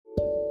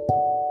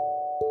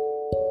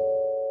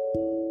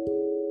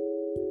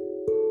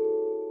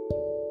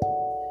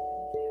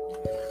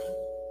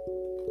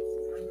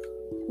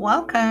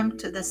Welcome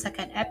to the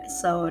second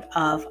episode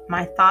of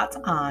My Thoughts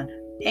On,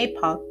 a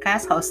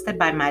podcast hosted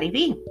by Mari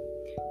V.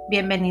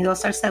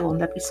 Bienvenidos al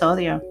segundo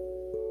episodio.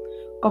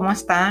 ¿Cómo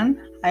están?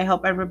 I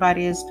hope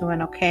everybody is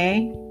doing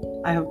okay.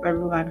 I hope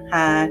everyone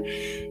had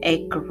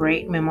a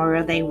great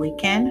Memorial Day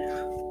weekend.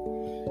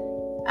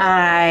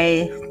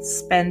 I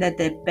spent it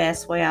the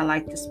best way I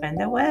like to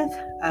spend it with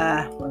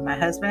my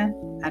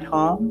husband at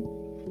home,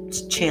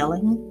 just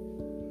chilling,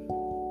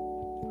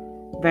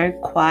 very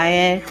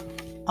quiet,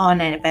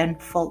 on an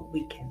eventful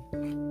weekend.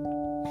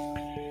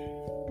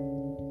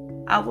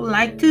 I would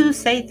like to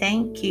say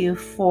thank you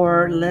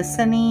for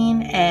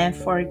listening and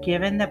for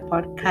giving the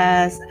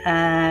podcast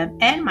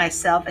and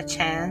myself a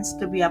chance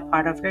to be a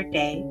part of your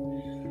day.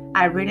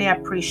 I really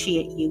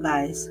appreciate you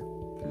guys.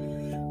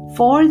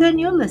 For the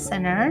new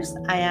listeners,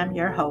 I am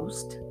your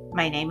host.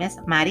 My name is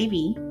Mari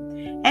V,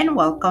 and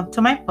welcome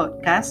to my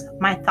podcast,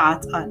 My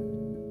Thoughts On.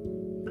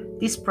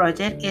 This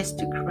project is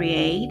to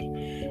create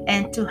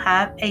and to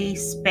have a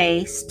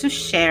space to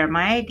share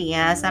my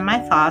ideas and my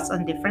thoughts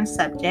on different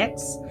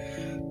subjects,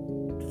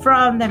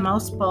 from the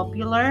most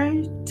popular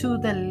to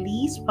the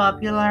least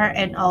popular,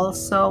 and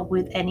also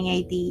with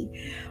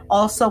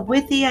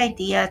the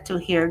idea to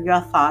hear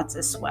your thoughts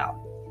as well.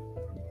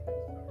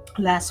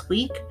 Last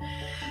week,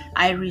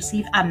 I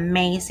received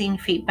amazing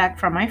feedback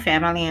from my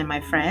family and my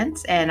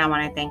friends, and I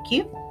want to thank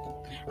you.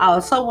 I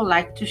also would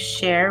like to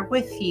share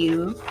with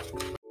you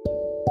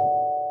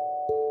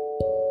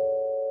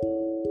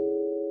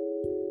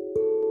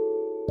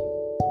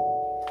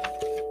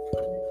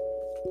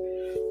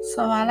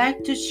I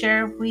like to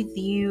share with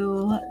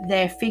you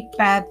the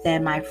feedback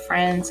that my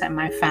friends and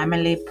my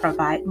family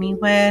provide me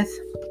with.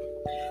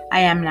 I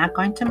am not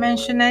going to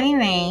mention any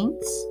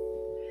names.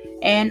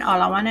 And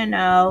all I want to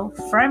know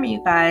from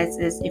you guys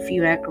is if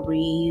you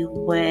agree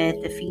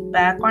with the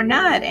feedback or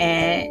not.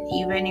 And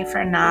even if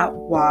you're not,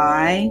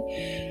 why?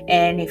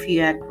 And if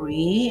you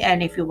agree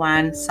and if you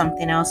want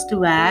something else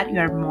to add,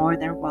 you're more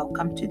than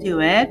welcome to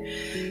do it.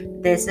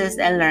 This is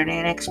a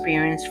learning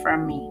experience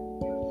from me.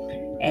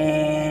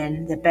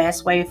 And the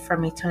best way for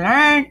me to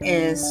learn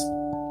is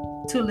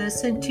to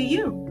listen to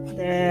you,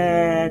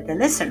 the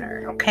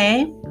listener,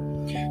 okay?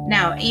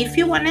 Now, if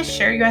you want to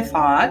share your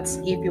thoughts,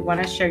 if you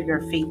want to share your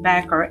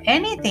feedback or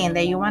anything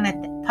that you want to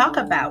talk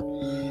about,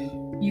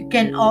 you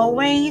can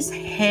always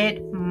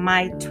hit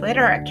my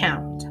Twitter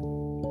account.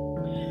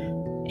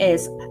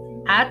 It's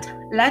at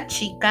La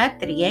Chica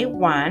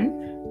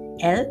 381,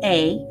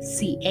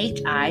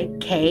 LACHIKA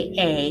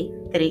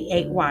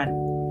 381.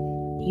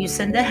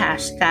 Using the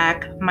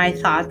hashtag My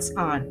Thoughts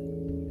On.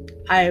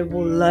 I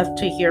would love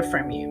to hear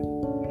from you.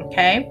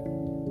 Okay?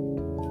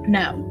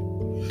 Now,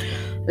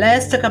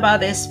 let's talk about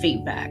this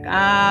feedback.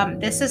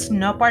 This is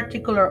no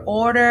particular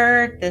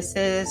order. This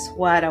is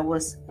what I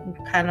was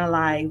kind of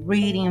like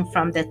reading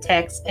from the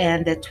text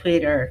and the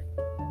Twitter.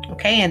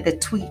 Okay? And the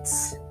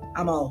tweets.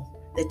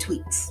 The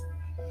tweets.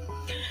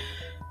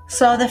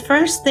 So the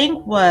first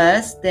thing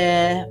was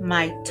that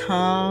my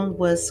tone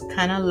was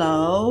kind of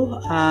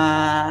low,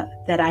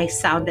 that I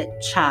sounded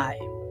shy.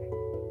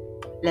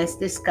 Let's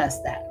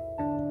discuss that.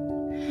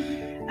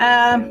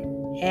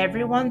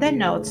 Everyone that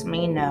knows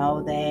me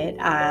know that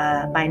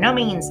by no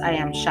means I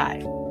am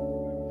shy.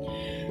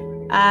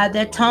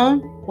 The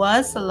tone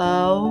was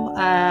low.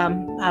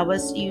 I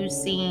was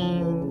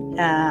using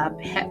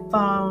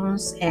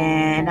headphones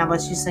and I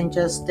was using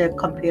just the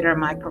computer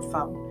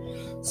microphone.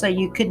 So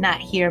you could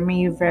not hear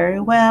me very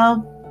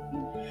well.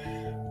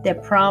 The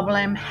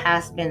problem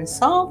has been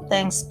solved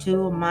thanks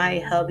to my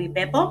hubby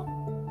Beppo.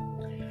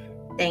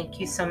 Thank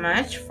you so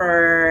much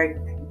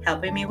for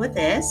helping me with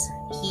this.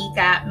 He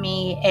got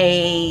me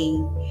a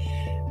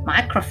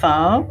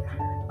microphone,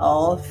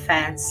 all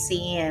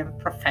fancy and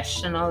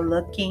professional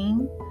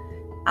looking.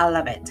 I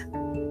love it.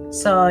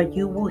 So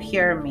you will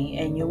hear me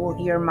and you will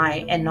hear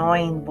my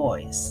annoying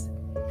voice,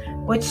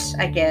 which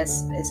I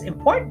guess is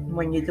important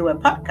when you do a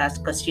podcast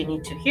because you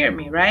need to hear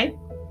me, right?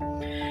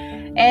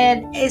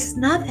 And it's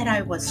not that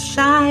I was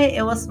shy.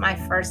 It was my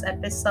first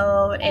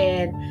episode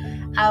and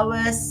I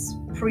was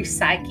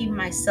psyching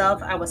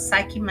myself. I was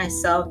psyching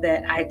myself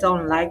that I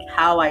don't like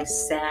how I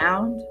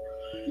sound.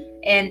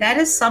 And that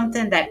is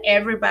something that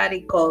everybody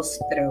goes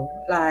through.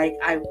 Like,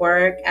 I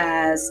work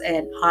as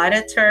an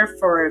auditor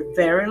for a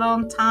very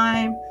long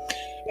time.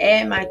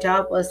 And my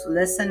job was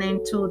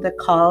listening to the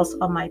calls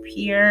of my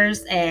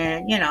peers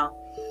and,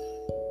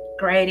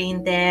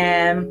 grading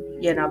them,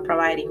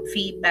 providing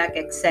feedback,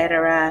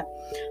 etc.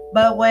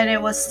 But when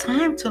it was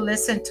time to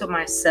listen to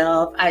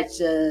myself, I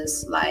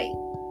just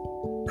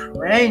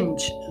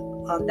cringe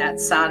on that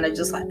sound. I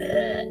just oh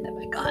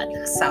my God,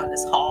 that sound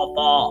is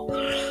horrible.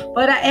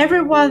 But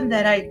everyone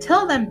that I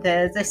tell them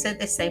this, they said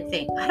the same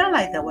thing. I don't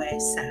like the way I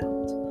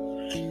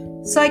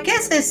sound. So I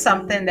guess it's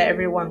something that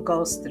everyone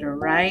goes through,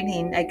 right?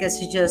 And I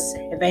guess you just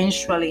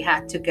eventually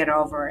have to get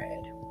over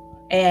it.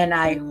 And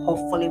I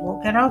hopefully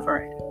will get over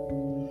it.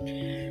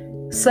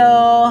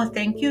 So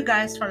thank you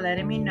guys for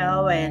letting me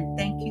know. And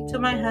thank you to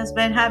my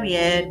husband,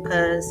 Javier,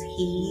 because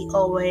he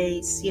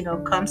always,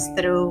 comes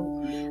through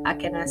I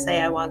cannot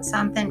say I want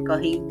something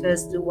because he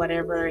just do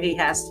whatever he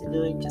has to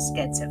do and just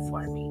gets it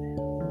for me.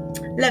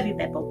 Love you,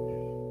 Beppo.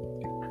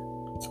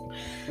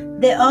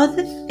 The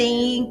other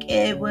thing,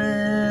 it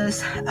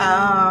was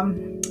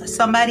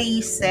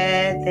somebody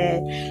said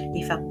that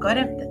if I'm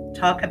gonna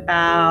talk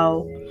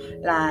about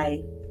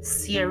like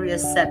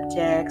serious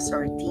subjects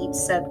or deep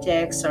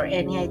subjects or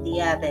any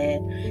idea that,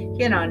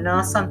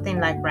 not something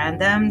like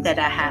random, that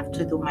I have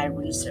to do my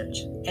research.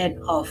 And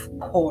of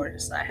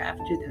course I have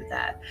to do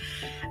that.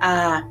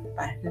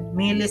 By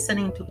me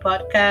listening to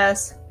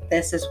podcasts,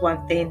 this is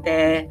one thing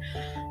that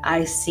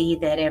I see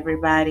that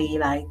everybody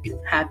like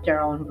have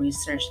their own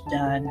research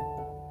done.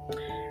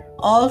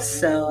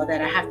 Also, that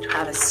I have to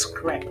have a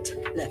script.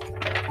 Look,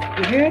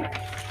 you hear it?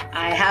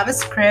 I have a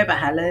script. I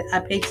have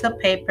a piece of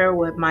paper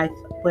with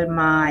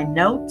my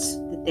notes,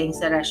 the things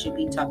that I should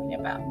be talking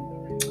about.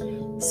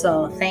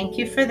 So thank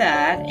you for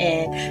that.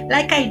 And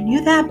like I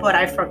knew that, but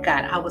I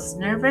forgot. I was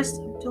nervous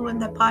doing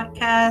the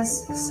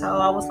podcast, so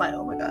I was like,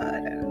 oh my God,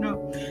 I don't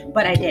know.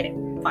 But I did it.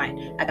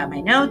 Fine. I got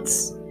my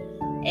notes.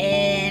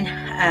 And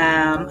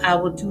I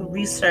will do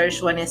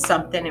research when it's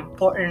something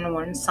important,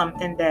 when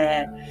something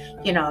that,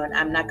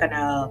 I'm not going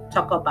to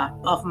talk about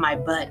off my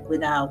butt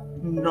without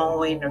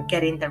knowing or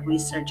getting the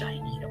research I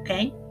need,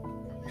 okay?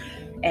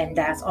 And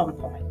that's on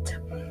point.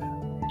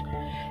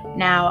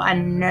 Now,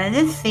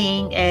 another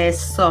thing is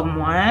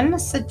someone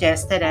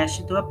suggested I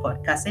should do a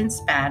podcast in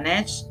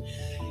Spanish.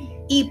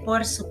 Y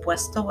por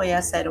supuesto voy a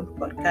hacer un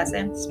podcast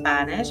en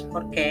Spanish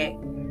porque,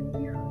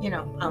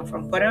 I'm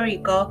from Puerto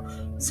Rico.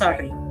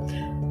 Sorry.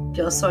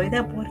 Yo soy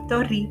de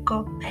Puerto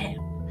Rico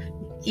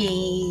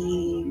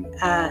y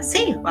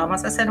sí,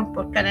 vamos a hacer un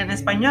podcast en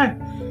español.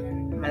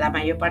 La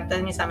mayor parte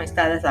de mis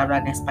amistades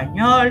hablan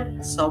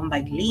español, son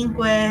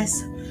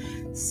bilingües,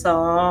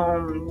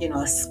 son,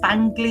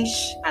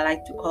 Spanglish, I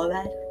like to call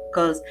that,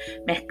 because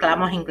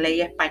mezclamos inglés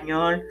y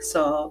español,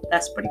 so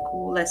that's pretty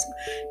cool. It's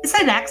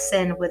an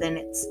accent within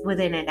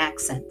an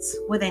accent,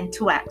 within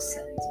two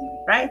accents,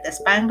 right? The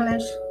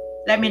Spanglish.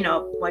 Let me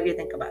know what you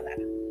think about that.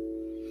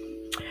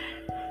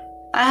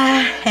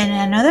 And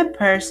another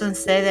person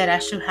said that I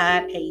should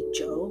have a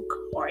joke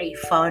or a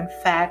fun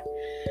fact,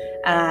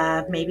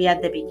 maybe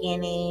at the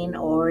beginning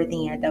or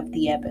the end of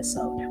the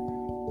episode.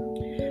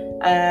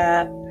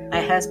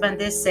 My husband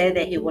did say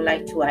that he would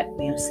like to add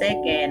music,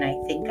 and I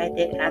think I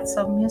did add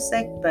some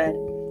music, but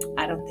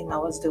I don't think I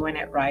was doing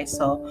it right.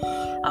 So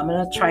I'm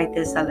going to try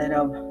this a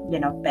little,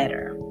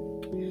 better.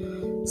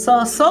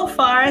 So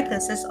far,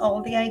 this is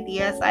all the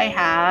ideas I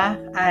have.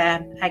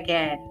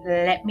 Again,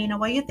 let me know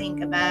what you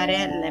think about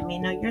it. Let me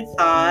know your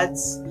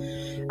thoughts.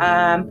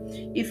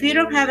 If you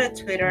don't have a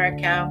Twitter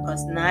account,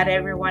 because not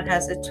everyone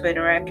has a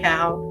Twitter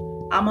account,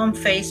 I'm on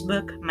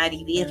Facebook,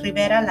 Mariví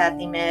Rivera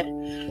Latimer,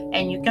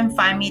 and you can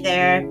find me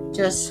there.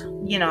 Just,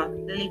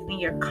 leave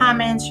me your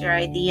comments, your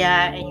idea,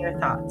 and your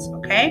thoughts,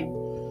 okay?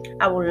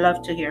 I would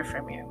love to hear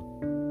from you.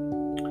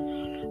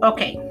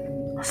 Okay,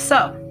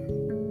 so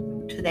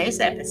today's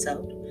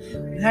episode,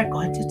 we are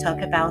going to talk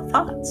about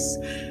thoughts.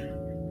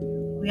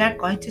 We are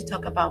going to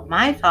talk about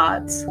my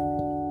thoughts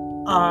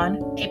on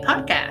a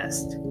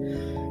podcast.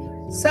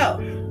 So,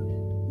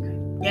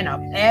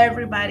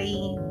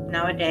 everybody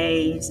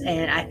nowadays,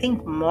 and I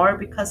think more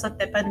because of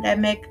the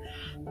pandemic,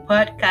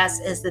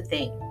 podcast is the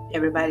thing.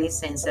 Everybody,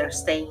 since they're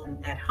staying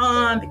at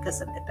home because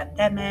of the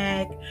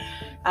pandemic,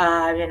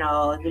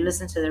 you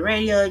listen to the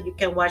radio, you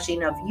can watch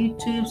enough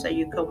YouTube, so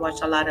you can watch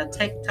a lot of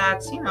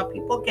TikToks.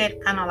 People get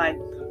kind of like,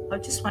 I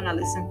just want to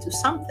listen to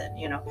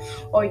something,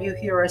 or you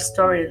hear a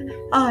story,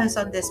 it's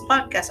on this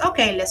podcast.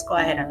 Okay, let's go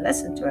ahead and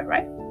listen to it,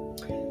 right?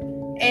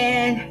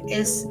 And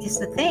it's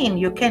the thing,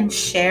 you can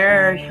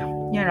share,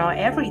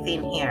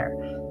 everything here.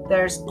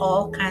 There's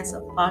all kinds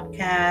of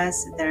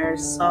podcasts.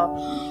 There's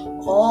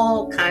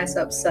all kinds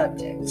of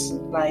subjects.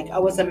 Like, I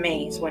was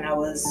amazed when I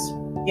was,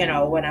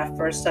 when I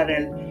first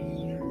started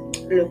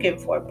looking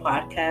for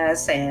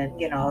podcasts and,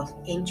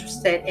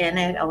 interested in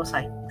it. I was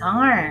like,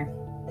 darn,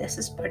 this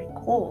is pretty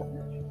cool.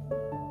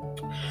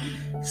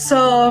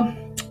 So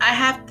I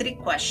have 3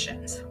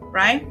 questions,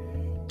 right?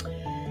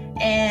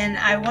 And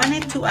I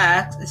wanted to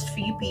ask a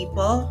few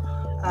people.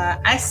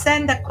 I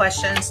sent the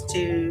questions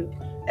to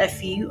a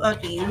few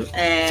of you,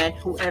 and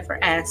whoever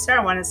answered,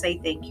 I want to say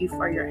thank you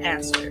for your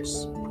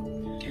answers.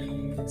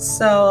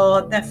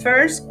 So the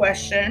first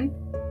question,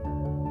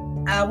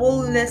 I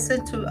will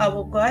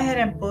go ahead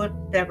and put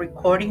the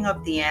recording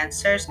of the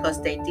answers, because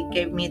they did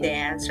give me the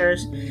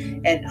answers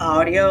in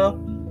audio.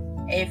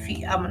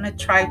 I'm going to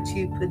try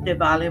to put the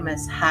volume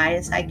as high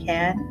as I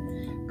can,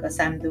 because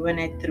I'm doing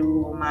it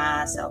through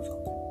my cell phone.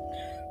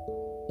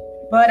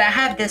 But I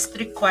have these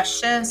 3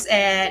 questions,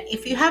 and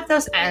if you have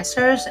those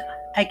answers,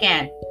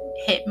 again,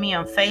 hit me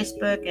on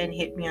Facebook and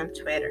hit me on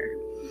Twitter,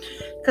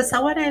 because I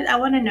want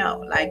to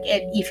know, like,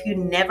 if you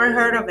never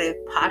heard of a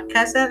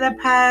podcast in the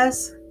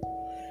past,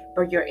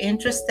 but you're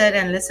interested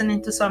in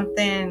listening to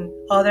something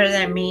other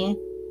than me,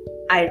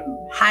 I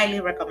highly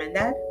recommend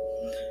that.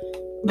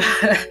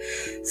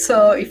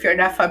 So if you're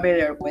not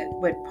familiar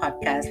with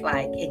podcasts,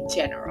 like, in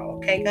general,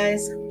 okay,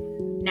 guys?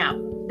 Now,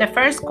 the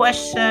first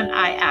question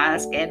I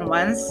ask, and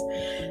once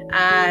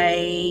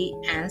I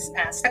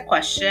ask the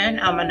question,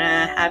 I'm going to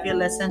have you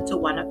listen to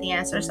one of the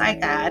answers I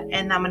got,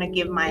 and I'm going to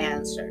give my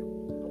answer.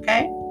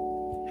 Okay?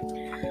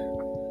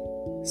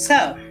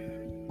 So,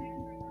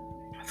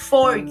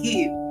 for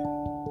you,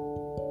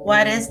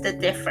 what is the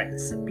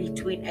difference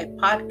between a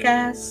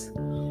podcast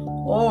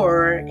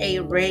or a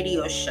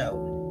radio show?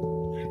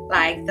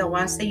 Like the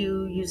ones that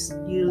you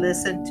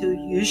listen to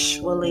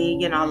usually,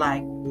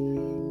 like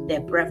The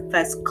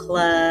Breakfast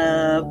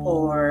Club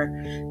or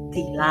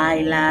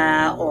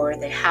Delilah or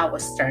the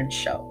Howard Stern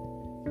Show.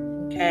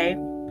 Okay?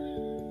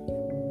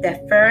 The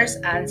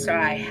first answer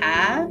I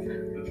have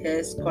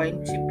is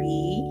going to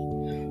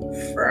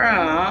be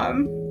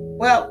from,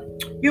 well,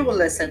 you will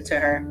listen to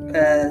her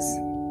because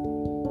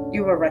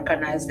you will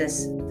recognize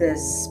this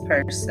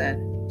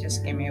person.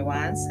 Just give me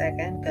 1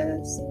 second,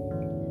 because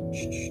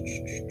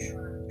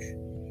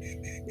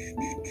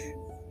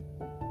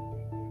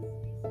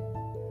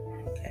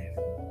okay.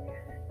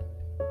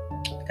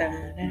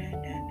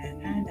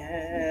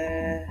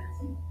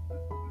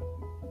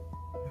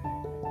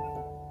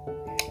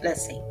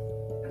 Let's see.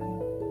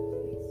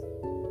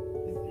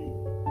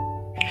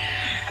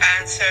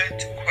 Answer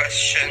to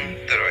question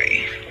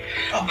 3.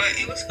 Oh. But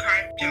it was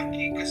kind of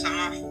junky because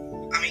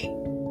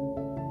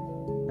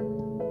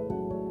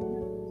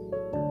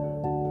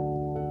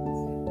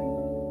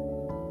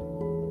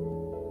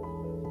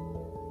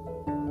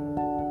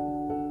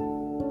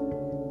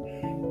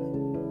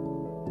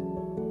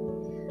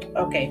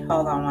Okay,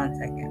 hold on 1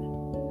 second.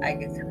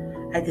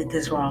 I did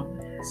this wrong.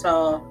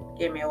 So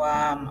give me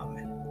 1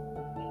 moment.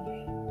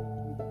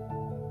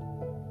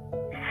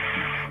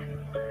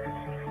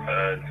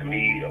 To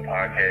me, a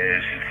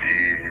podcast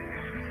is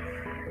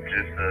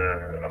just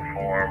a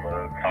form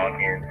of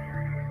talking.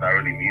 Not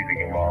really music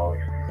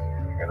involved.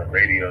 And a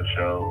radio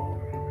show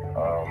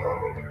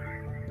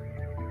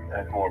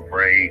has more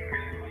breaks,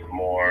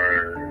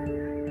 more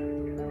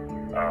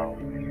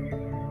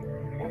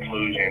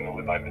inclusion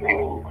with like the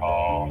people who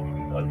call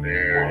up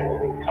there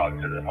and talk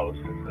to the host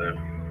and stuff.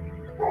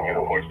 And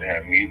of course, they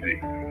have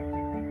music.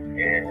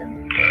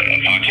 And a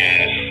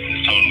podcast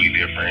is totally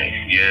different.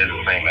 Yeah, it's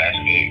the same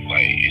aspect.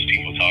 Like, it's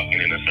people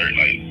talking in a certain,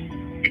 like,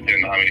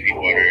 depending on how many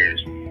people are there,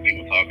 it's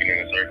people talking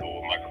in a circle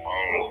with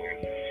microphones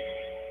and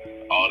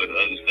all this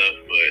other stuff.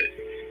 But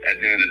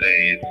at the end of the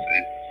day, it's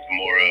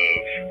more of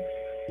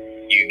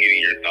you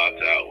getting your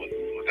thoughts out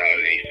without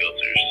any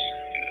filters.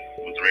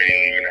 With radio,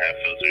 you're going to have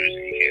filters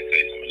and you can't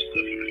say so much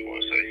stuff you really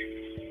want to say.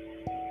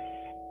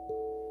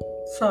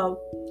 So,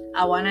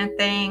 I want to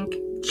thank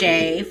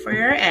Jay for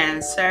your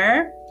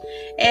answer.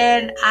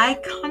 And I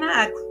kind of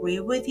agree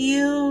with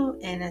you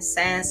in a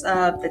sense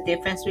of the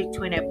difference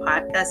between a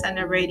podcast and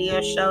a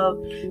radio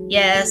show.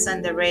 Yes,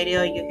 on the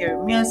radio you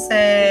hear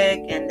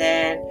music, and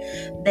then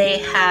they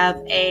have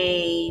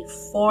a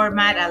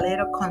format a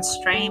little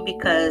constrained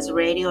because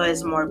radio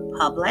is more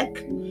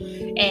public.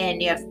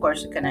 And yeah, of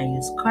course, you're gonna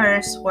use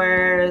curse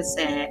words,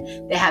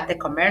 and they have the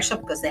commercial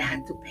because they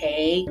have to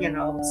pay,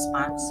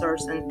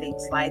 sponsors and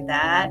things like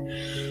that.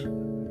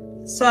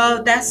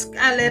 So that's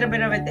a little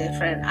bit of a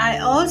different. I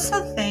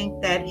also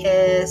think that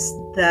is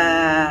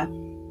the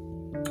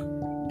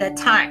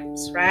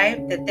times,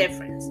 right? The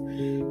difference.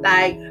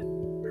 Like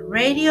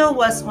radio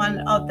was one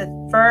of the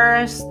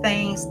first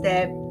things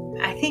that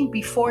I think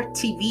before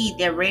TV,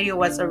 the radio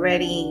was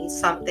already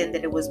something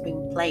that it was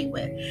being played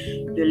with.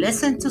 You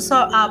listen to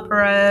soap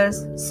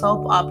operas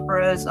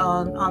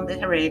on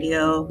the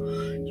radio.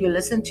 You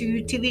listen to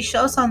your TV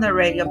shows on the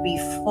radio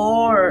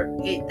before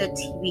the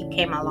TV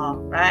came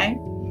along, right?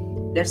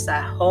 There's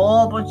a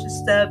whole bunch of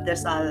stuff.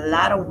 There's a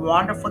lot of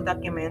wonderful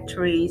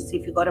documentaries.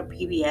 If you go to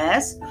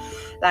PBS,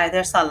 like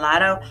there's a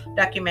lot of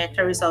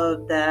documentaries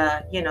of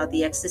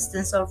the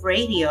existence of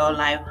radio,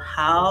 like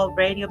how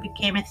radio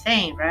became a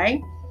thing,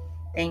 right?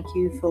 Thank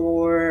you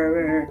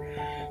for,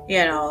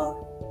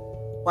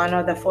 one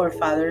of the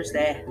forefathers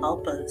that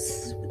help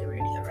us with the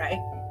radio, right?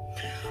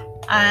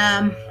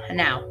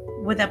 Now,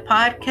 with a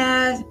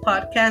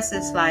podcast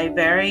is like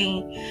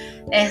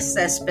it's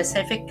a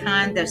specific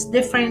kind. There's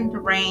different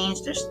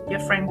range. There's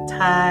different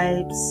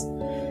types.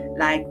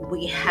 Like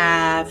we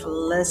have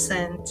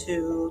listened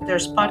to,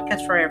 there's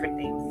podcasts for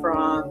everything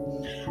from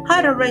how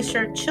to raise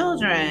your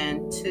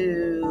children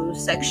to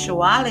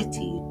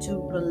sexuality to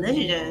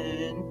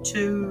religion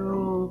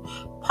to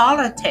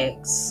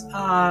politics.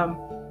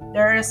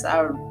 There is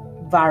a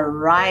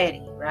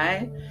variety,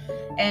 right?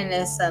 And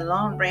it's a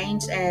long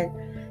range, and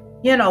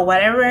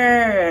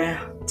whatever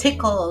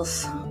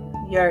tickles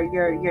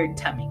your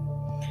tummy,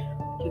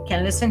 you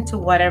can listen to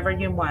whatever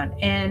you want.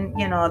 And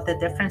the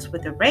difference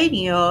with the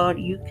radio,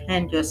 you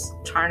can just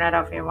turn it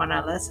off if you want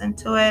to listen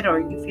to it, or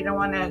if you don't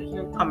want to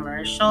hear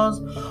commercials,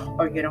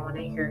 or you don't want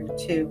to hear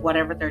to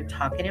whatever they're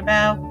talking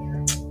about,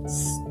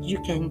 you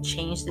can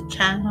change the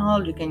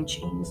channel, you can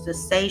change the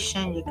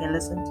station, you can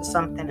listen to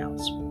something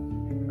else,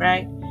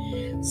 right?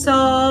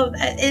 So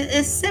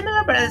it's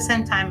similar, but at the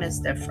same time it's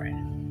different.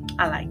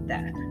 I like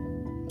that.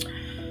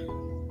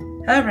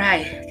 All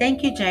right.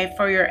 Thank you, Jay,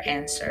 for your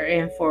answer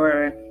and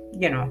for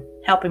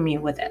helping me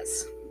with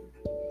this.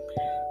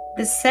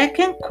 The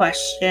second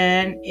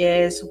question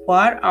is,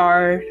 what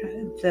are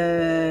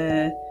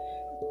the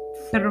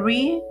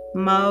 3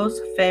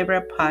 most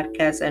favorite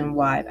podcasts and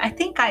why? I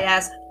think I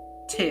asked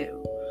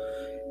 2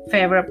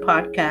 favorite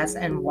podcasts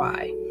and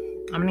why.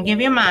 I'm going to give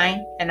you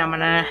mine, and I'm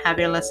going to have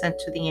you listen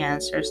to the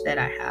answers that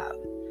I have.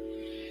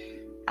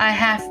 I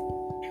have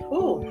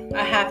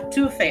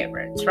 2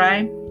 favorites,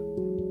 right?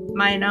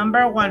 My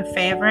number 1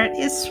 favorite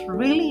is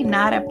really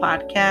not a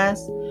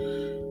podcast,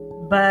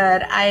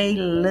 but I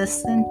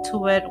listen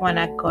to it when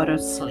I go to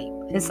sleep.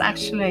 It's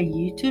actually a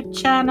YouTube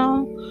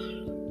channel,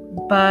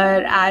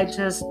 but I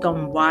just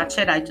don't watch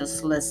it. I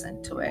just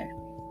listen to it.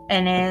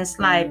 And it's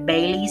like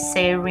Bailey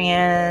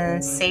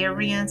Sarian,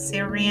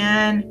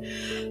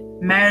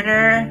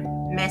 Murder,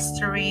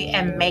 Mystery,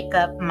 and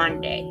Makeup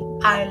Monday.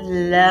 I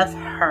love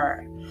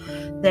her.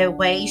 The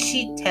way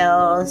she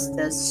tells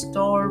the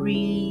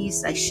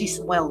stories, like she's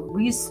well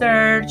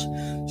researched,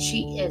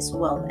 she is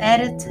well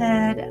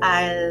edited.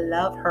 I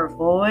love her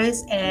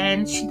voice,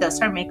 and she does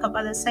her makeup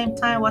at the same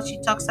time while she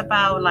talks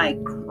about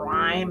like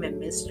crime and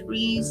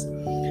mysteries,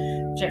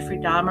 Jeffrey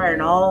Dahmer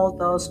and all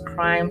those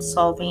crime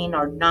solving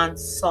or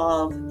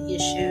non-solved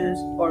issues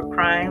or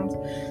crimes.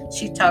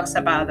 She talks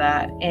about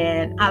that,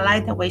 and I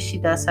like the way she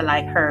does it,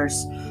 like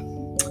hers.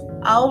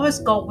 I always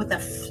go with the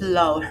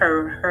flow.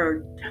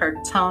 Her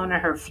tone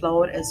and her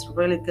flow is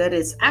really good.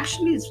 It's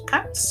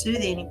kind of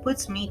soothing. It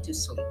puts me to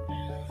sleep.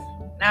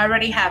 I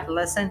already have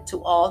listened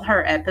to all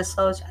her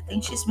episodes. I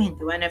think she's been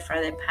doing it for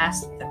the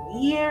past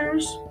 3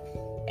 years,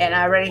 and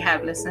I already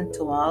have listened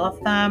to all of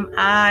them.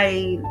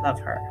 I love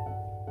her.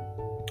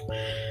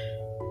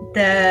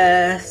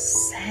 The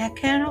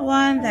second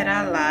one that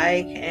I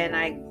like, and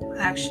I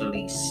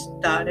actually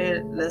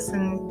started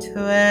listening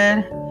to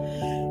it,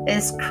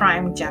 is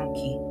Crime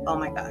Junkie. Oh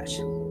my gosh.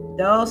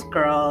 Those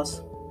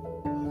girls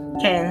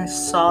can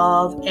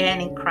solve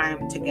any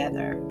crime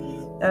together.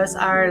 Those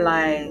are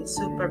like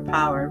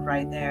superpowered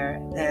right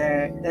there.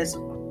 There's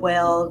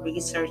well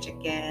researched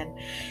again.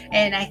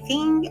 And I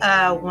think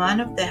one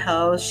of the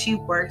hosts, she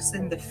works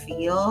in the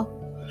field.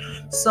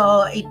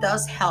 So it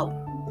does help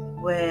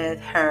with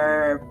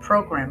her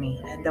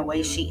programming and the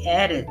way she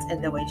edits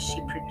and the way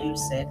she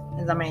produces it.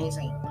 It's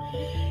amazing.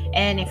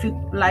 And if you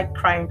like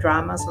crime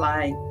dramas,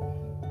 like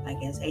I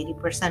guess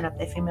 80% of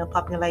the female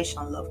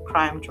population love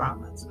crime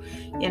dramas.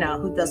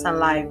 Who doesn't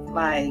like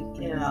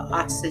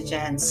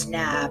Oxygen,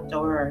 Snapped,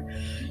 or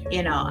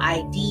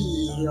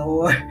ID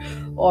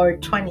or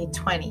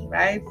 2020,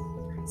 right?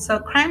 So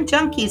Crime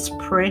Junkie is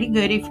pretty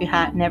good. If you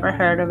had never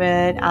heard of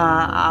it,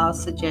 I'll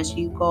suggest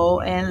you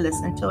go and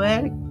listen to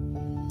it.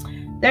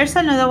 There's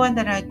another one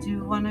that I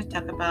do want to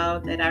talk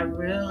about that I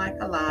really like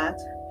a lot,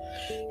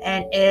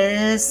 and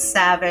is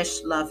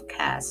Savage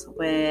Lovecast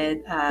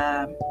with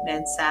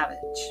Dan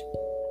Savage.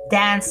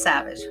 Dan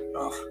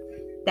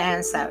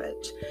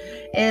Savage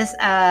is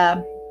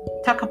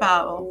talk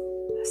about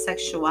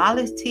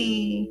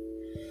sexuality.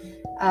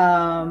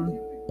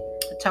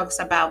 Talks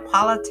about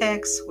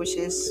politics, which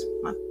is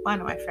one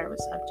of my favorite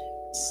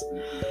subjects.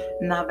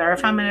 Not very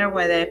familiar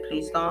with it.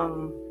 Please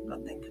don't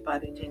think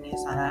about it,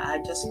 Denise.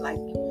 I just like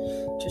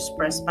to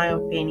express my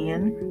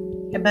opinion.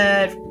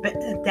 But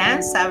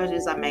Dan Savage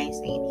is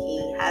amazing.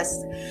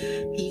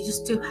 He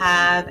used to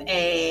have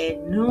a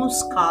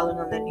news column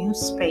on the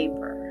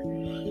newspaper,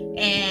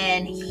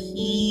 and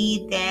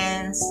he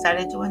then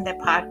started doing the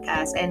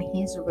podcast, and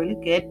he's really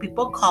good.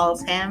 People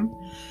calls him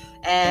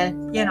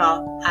and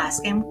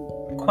ask him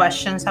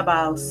questions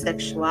about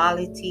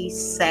sexuality,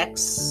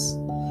 sex,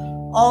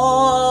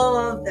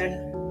 all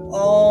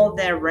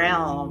the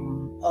realm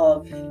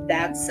of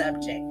that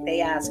subject. They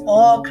ask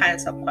all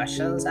kinds of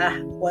questions.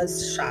 I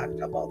was shocked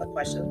about the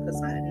questions because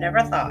I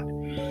never thought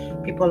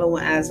people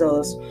would ask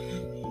those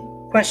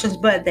questions,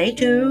 but they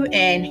do.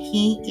 And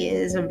he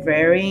is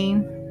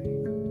very,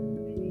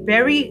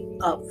 very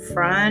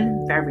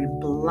upfront, very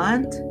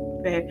blunt.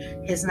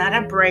 He's not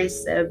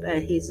abrasive,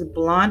 but he's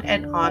blunt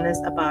and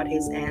honest about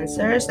his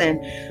answers and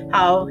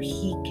how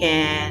he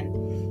can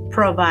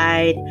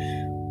provide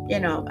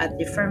a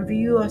different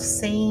view of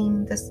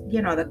seeing this,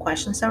 the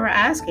questions that we're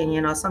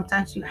asking.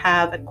 Sometimes you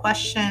have a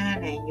question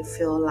and you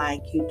feel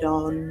like you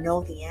don't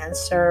know the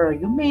answer, or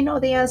you may know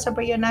the answer,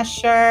 but you're not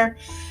sure.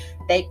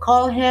 They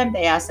call him,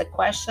 they ask a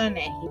question,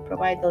 and he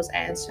provides those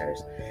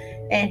answers.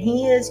 And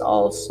he is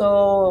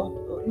also,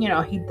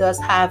 he does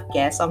have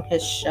guests on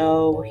his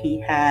show. He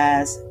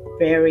has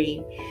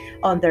very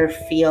on their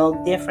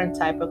field, different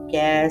type of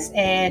guests.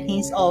 And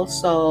he's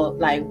also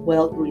like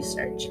well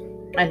researched.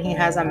 And he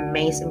has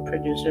amazing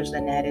producers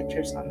and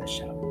editors on the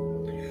show.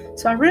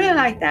 So I really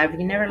like that. If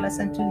you never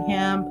listened to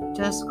him,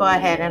 just go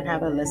ahead and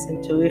have a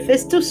listen to it. If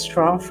it's too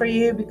strong for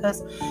you,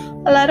 because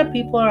a lot of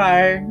people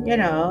are,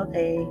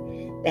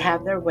 they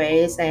have their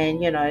ways,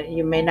 and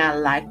you may not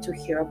like to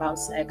hear about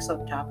sex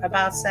or talk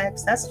about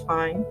sex. That's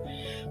fine.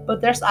 But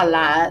there's a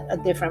lot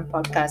of different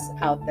podcasts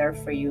out there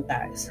for you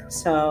guys.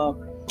 So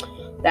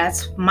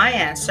that's my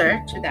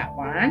answer to that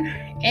one.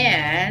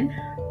 And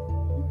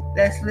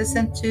let's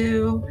listen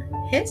to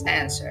his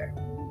answer.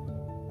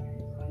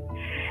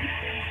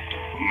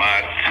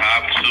 My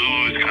top two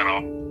is kind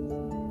of.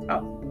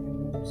 Oh,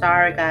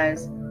 sorry,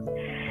 guys.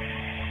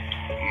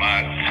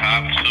 My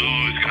top two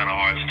is kind of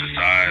hard to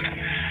decide.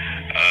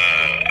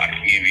 I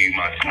can give you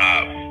my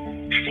top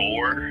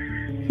four,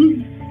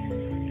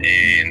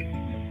 and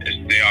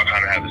they all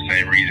kind of have the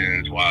same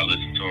reasons why I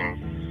listen to them.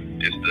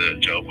 It's the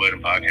Joe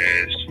Budden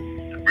podcast,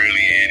 the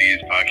Brilliant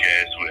Idiots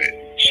podcast with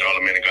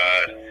Charlamagne the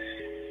God,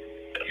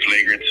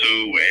 Flagrant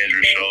 2 with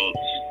Andrew Schultz,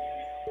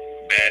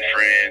 Bad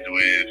Friends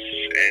with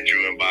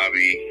Andrew and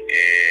Bobby,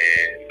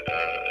 and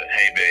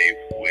Hey Babe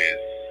with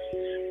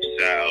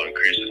Sal and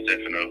Chris and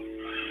Stefano.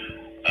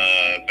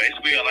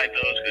 Basically, I like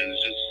those because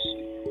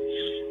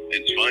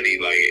it's funny.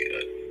 Like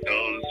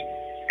those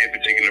in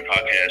particular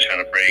podcasts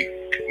kind of break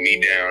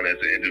me down as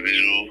an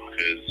individual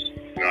because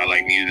I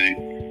like music,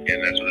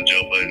 and that's where the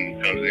Joe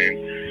Budden comes in.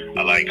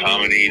 I like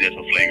comedy. That's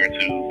what Flagrant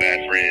 2,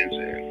 Bad Friends,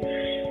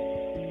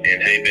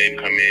 and Hey Babe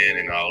come in,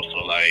 and I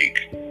also like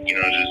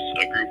just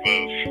a group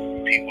of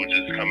people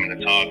just coming to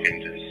talk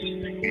and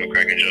just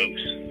cracking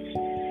jokes.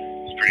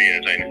 It's pretty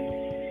entertaining.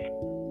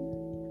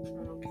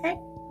 Okay.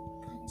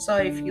 So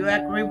if you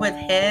agree with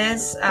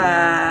his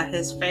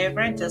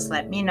favorite, just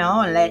let me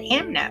know and let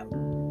him know.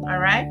 All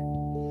right.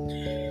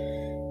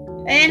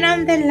 And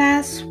on the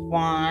last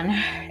one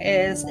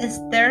is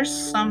there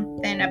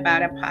something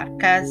about a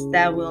podcast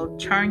that will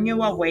turn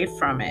you away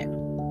from it?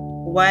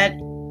 What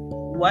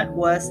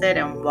was it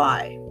and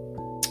why?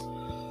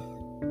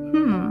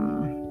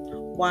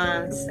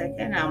 1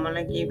 second. I'm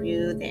gonna give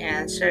you the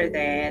answer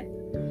that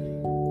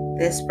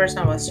this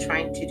person was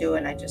trying to do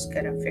and I just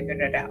couldn't figure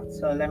it out.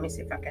 So let me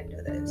see if I can do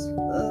this.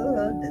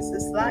 This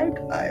is like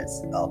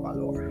us. Oh my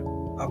lord.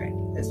 Okay,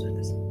 let's do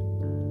this.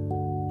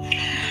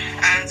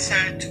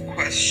 Answer to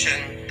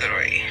question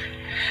 3.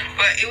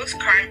 But it was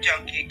Crime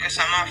Junkie because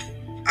not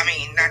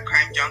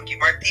Crime Junkie,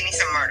 Martinis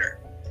and Murder.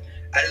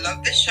 I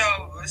love the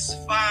show. It was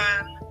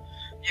fun,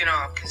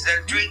 because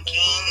they're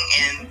drinking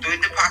and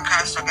doing the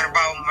podcast talking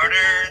about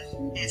murder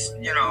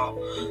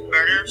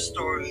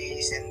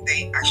stories, and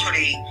they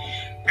actually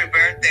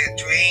prepared their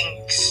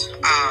drinks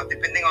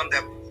depending on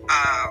the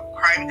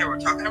crime they were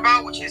talking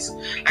about, which is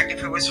like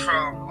if it was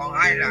from Long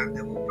Island,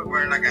 they would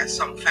prepare like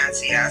some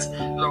fancy ass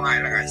Long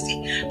Island iced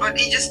tea. But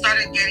it just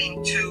started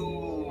getting too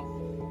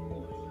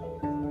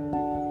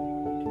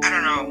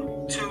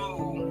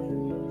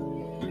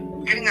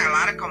getting a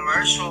lot of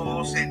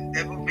commercials, and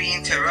they would be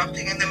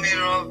interrupting in the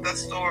middle of the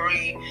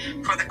story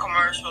for the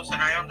commercials.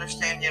 And I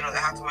understand, they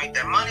have to make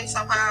their money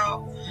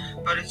somehow,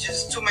 but it's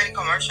just too many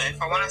commercials.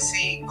 If I want to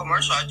see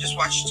commercial, I just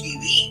watch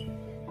TV.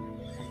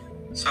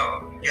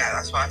 So yeah,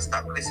 that's why I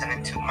stopped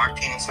listening to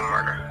Martinis and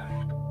Murder.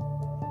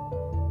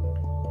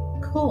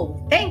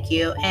 Cool, thank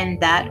you. And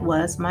that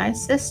was my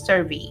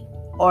sister V,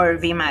 or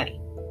V Mari.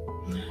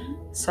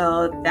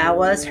 So that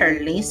was her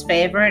least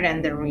favorite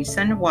and the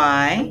reason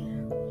why.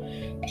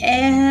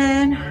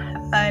 And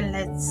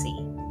let's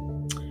see.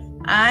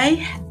 I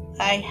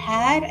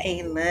have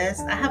a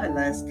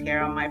list here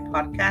on my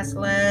podcast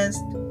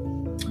list.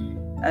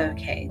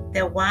 Okay,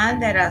 the one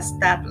that I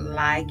stopped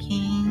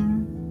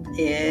liking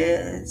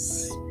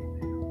is,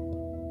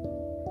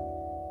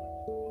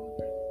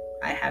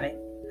 I have it.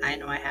 I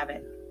know I have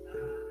it.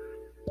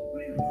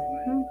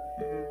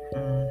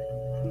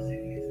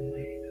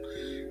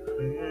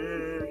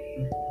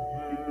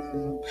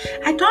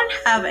 I don't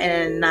have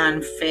a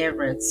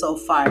non-favorite so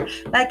far.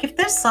 Like if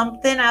there's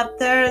something out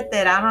there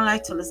that I don't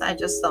like to listen, I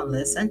just don't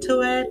listen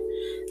to it.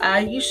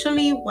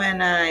 Usually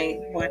when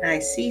I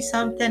see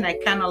something, I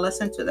kind of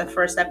listen to the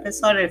first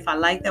episode. If I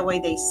like the way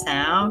they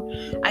sound,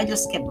 I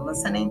just keep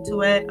listening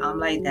to it. I'm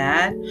like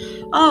that.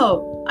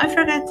 Oh, I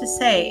forgot to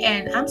say,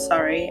 and I'm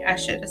sorry, I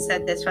should have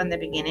said this from the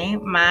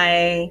beginning.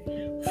 My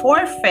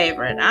fourth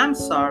favorite, I'm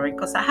sorry,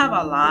 because I have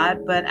a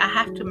lot, but I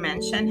have to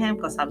mention him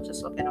because I'm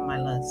just looking at my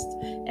list,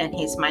 and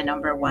he's my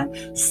number one.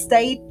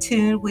 Stay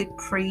tuned with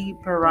Preet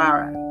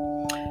Bharara.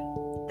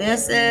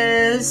 This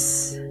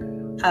is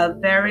a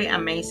very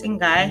amazing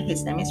guy.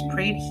 His name is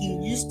Preet. He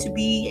used to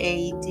be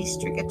a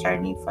district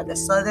attorney for the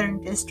Southern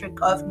District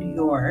of New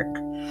York.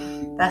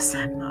 That's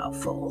a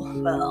mouthful.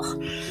 Well,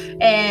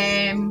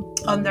 and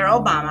under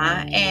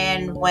Obama,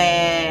 and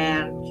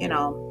when,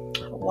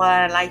 what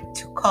I like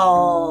to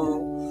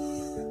call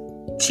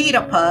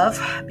Cheetah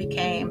Puff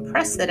became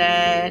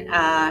president,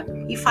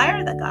 he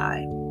fired the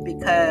guy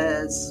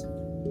because,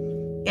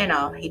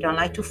 he don't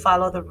like to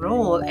follow the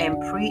rule, and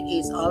Preet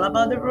is all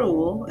about the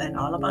rule and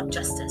all about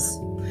justice.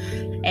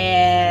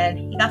 And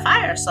he got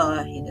fired,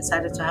 so he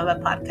decided to have a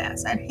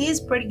podcast, and he's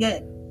pretty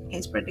good.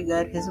 He's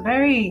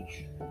very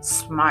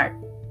smart.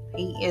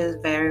 He is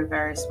very,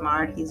 very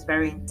smart. He's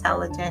very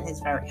intelligent.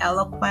 He's very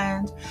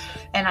eloquent.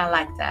 And I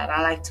like that.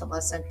 I like to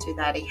listen to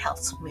that. It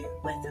helps me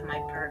with my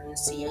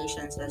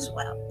pronunciations as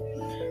well.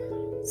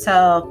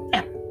 So,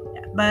 yeah.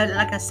 But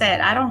like I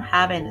said, I don't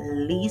have a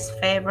least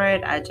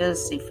favorite.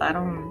 If I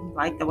don't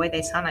like the way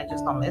they sound, I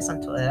just don't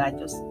listen to it. I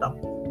just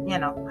don't,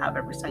 have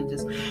every say.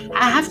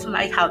 I have to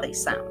like how they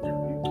sound.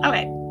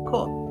 Okay,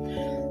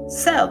 cool.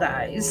 So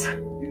guys,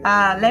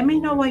 let me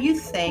know what you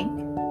think.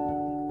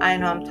 I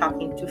know I'm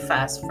talking too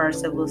fast.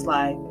 First it was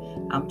like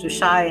I'm too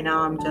shy, and now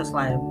I'm just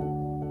like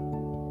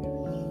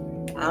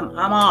I'm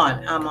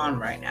on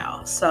right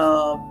now.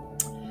 So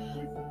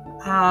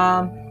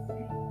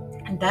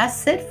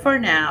that's it for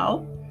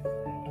now.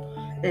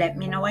 Let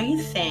me know what you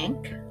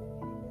think.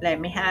 Let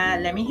me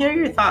hear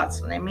your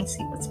thoughts. Let me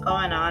see what's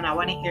going on. I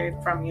want to hear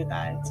it from you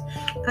guys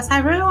because I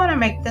really want to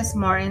make this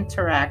more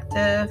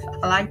interactive.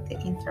 I like the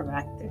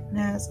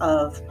interactiveness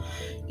of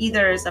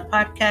either as a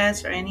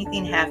podcast or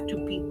anything, have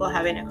two people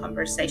having a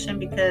conversation,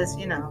 because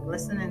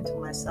listening to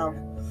myself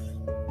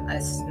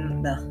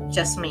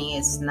just me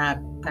is not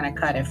gonna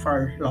cut it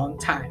for a long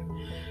time.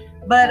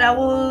 But I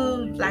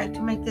would like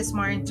to make this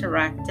more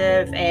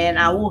interactive, and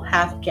I will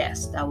have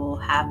guests. I will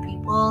have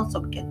people so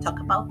we can talk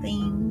about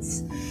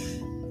things.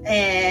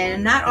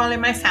 And not only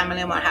my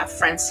family, I'm going to have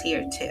friends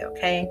here too,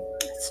 okay?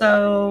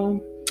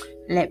 So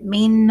let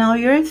me know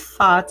your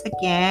thoughts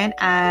again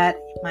at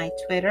my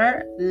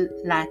Twitter,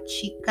 La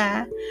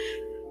Chica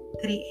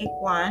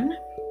 381,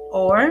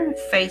 or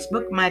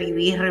Facebook,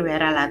 Mariví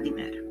Rivera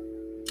Latimer.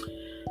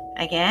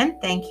 Again,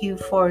 thank you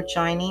for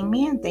joining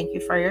me, and thank you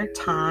for your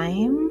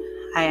time.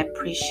 I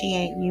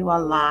appreciate you a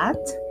lot.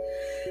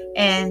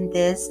 And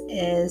this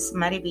is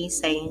Mariví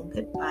saying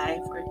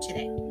goodbye for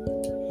today.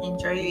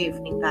 Enjoy your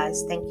evening,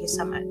 guys. Thank you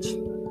so much.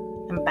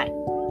 And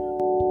bye.